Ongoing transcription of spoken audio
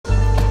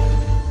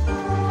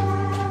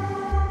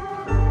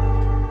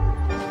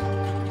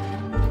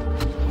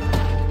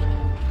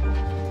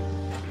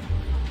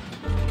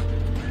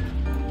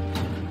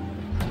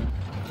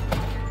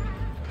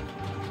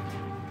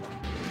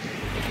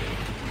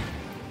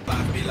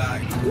be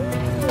like,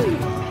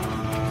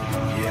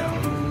 yeah.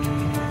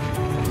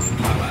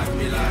 My life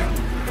be like,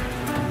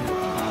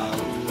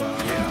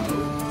 yeah.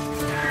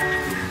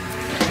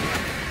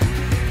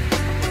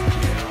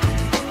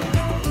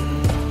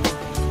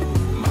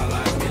 My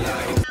life be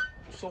like.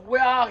 So we're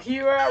out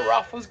here at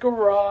Rafa's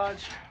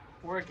garage,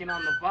 working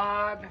on the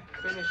vibe,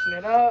 finishing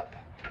it up.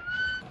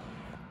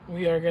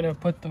 We are gonna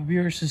put the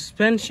rear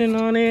suspension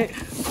on it.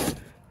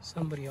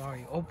 Somebody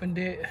already opened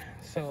it,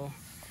 so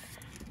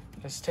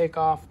let's take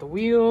off the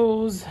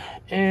wheels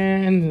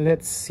and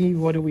let's see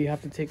what do we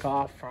have to take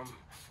off from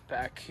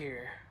back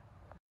here.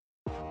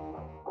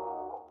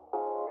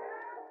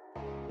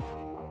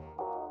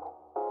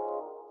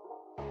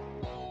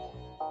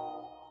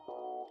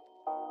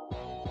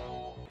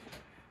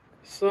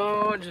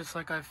 So just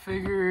like I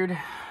figured,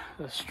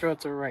 the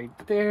struts are right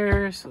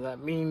there, so that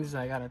means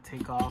I gotta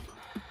take off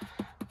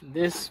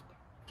this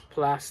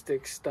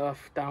plastic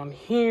stuff down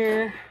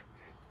here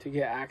to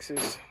get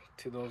access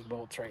to those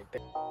bolts right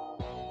there.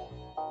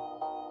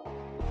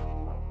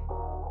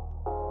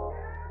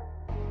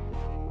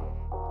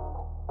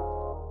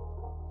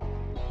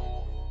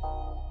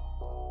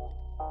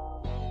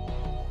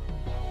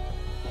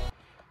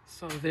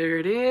 So there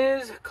it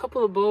is, a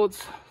couple of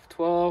bolts,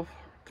 12,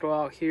 throw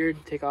out here to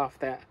take off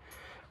that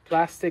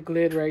plastic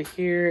lid right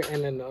here,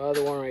 and then the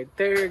other one right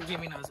there,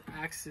 giving us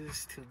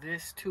access to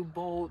this 2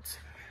 bolts,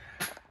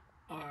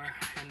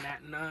 and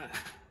that nut.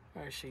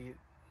 Actually,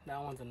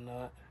 that one's a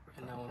nut,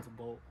 and that one's a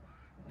bolt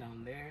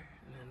down there,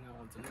 and then that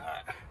one's a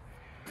nut.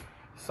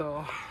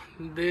 So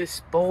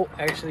this bolt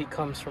actually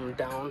comes from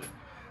down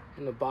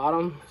in the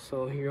bottom,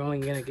 so you're only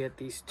gonna get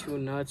these 2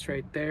 nuts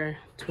right there,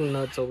 2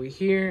 nuts over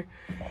here.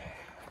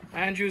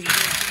 Andrew's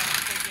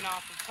taking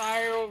off the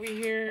tire over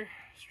here,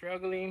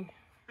 struggling.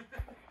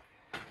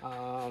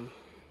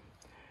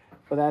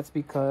 But that's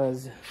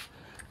because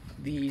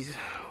these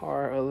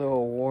are a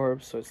little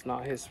warped, so it's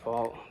not his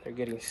fault. They're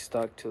getting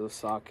stuck to the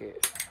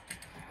socket.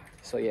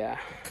 So yeah,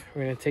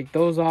 we're gonna take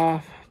those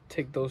off,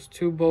 take those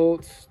 2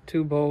 bolts,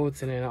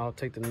 and then I'll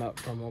take the nut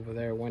from over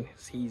there when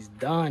he's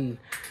done.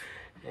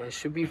 And it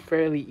should be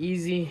fairly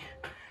easy.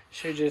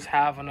 Should just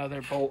have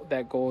another bolt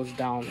that goes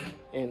down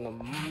in the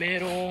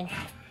middle,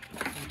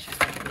 which is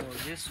gonna go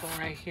this one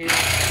right here.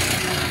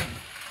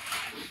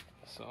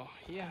 So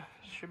yeah,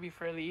 should be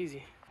fairly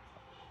easy.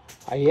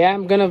 I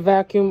am gonna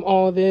vacuum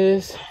all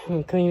this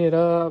and clean it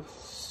up.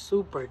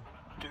 Super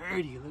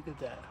dirty, look at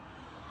that.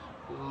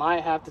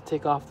 Might have to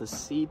take off the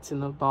seats in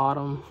the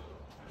bottom.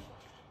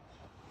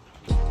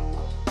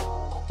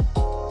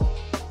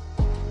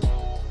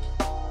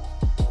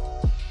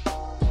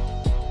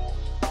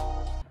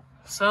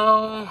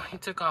 So he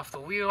took off the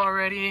wheel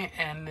already,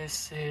 and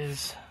this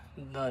is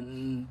the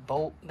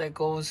bolt that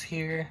goes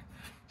here.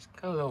 It's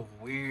kind of a little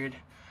weird.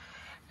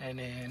 And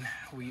then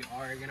we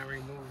are gonna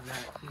remove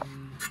that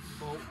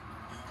bolt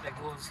that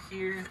goes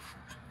here,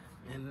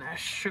 and that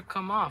should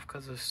come off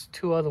because there's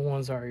 2 other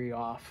ones already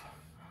off.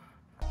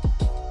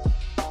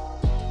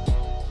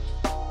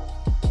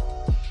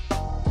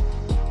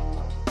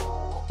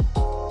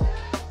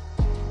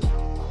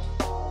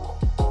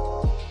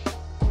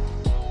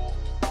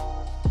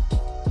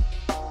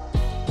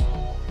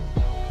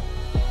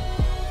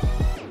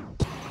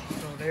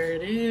 So there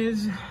it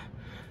is.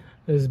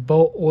 This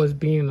bolt was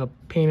being a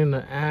pain in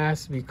the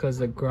ass because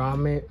the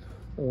grommet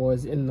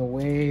was in the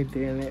way.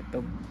 They let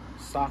the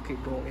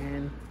socket go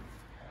in.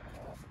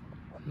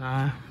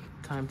 Nah,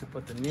 time to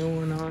put the new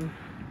one on.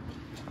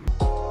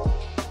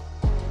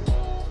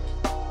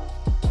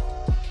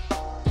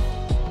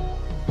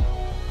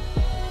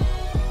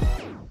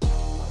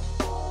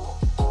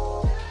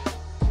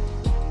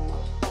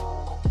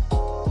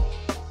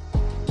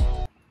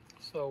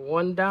 So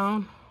 1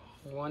 down,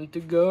 1 to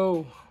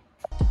go.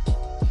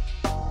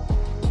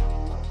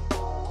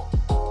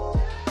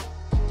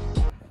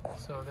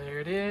 So there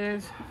it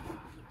is,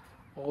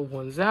 old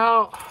one's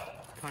out,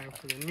 time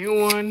for the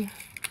new one.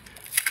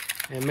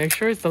 And make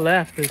sure it's the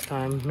left this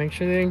time. Make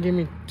sure they didn't give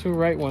me 2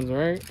 right ones, all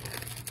right?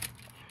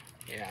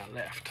 Yeah,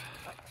 left.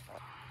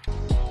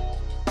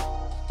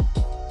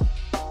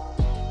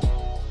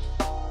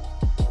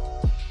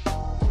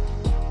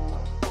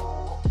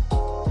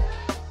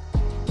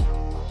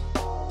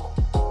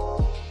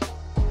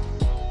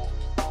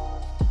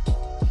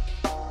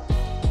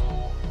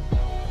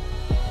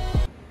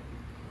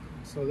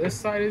 So this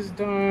side is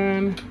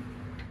done.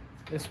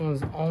 This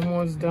one's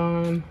almost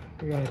done.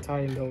 We gotta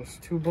tighten those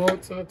 2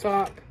 bolts on the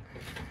top.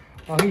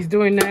 While he's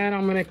doing that,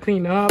 I'm gonna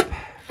clean up,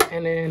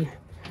 and then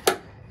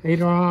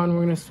later on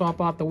we're gonna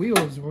swap out the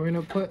wheels. We're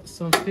gonna put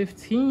some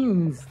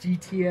 15s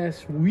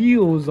GTS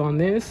wheels on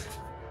this,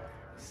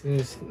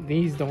 since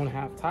these don't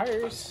have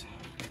tires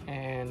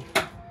and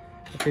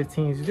the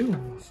 15s do.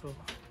 So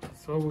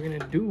that's what we're gonna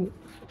do.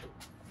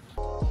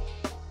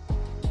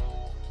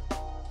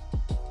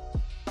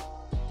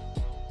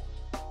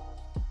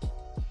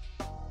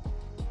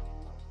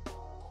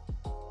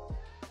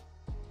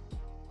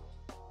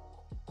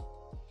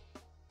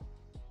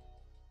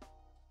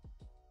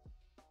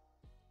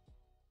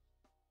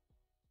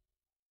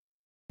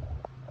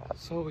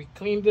 So we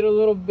cleaned it a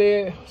little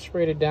bit,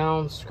 sprayed it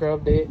down,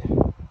 scrubbed it.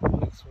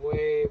 Looks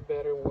way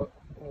better than what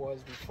it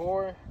was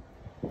before.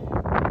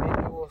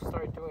 Maybe we'll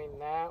start doing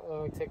that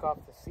when we take off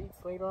the seats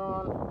later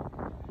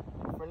on.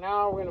 For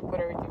now, we're gonna put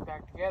everything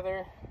back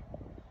together,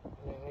 and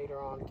then later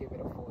on give it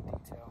a full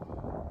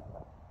detail.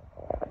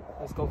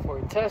 Let's go for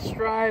a test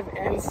drive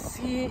and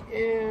see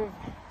if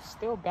it's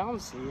still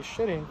bouncy. It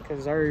shouldn't,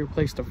 because I already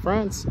replaced the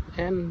fronts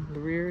and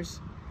the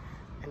rears,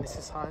 and this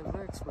is how it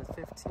looks with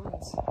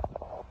 15s.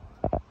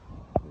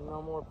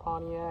 No more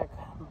Pontiac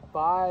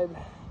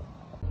vibe.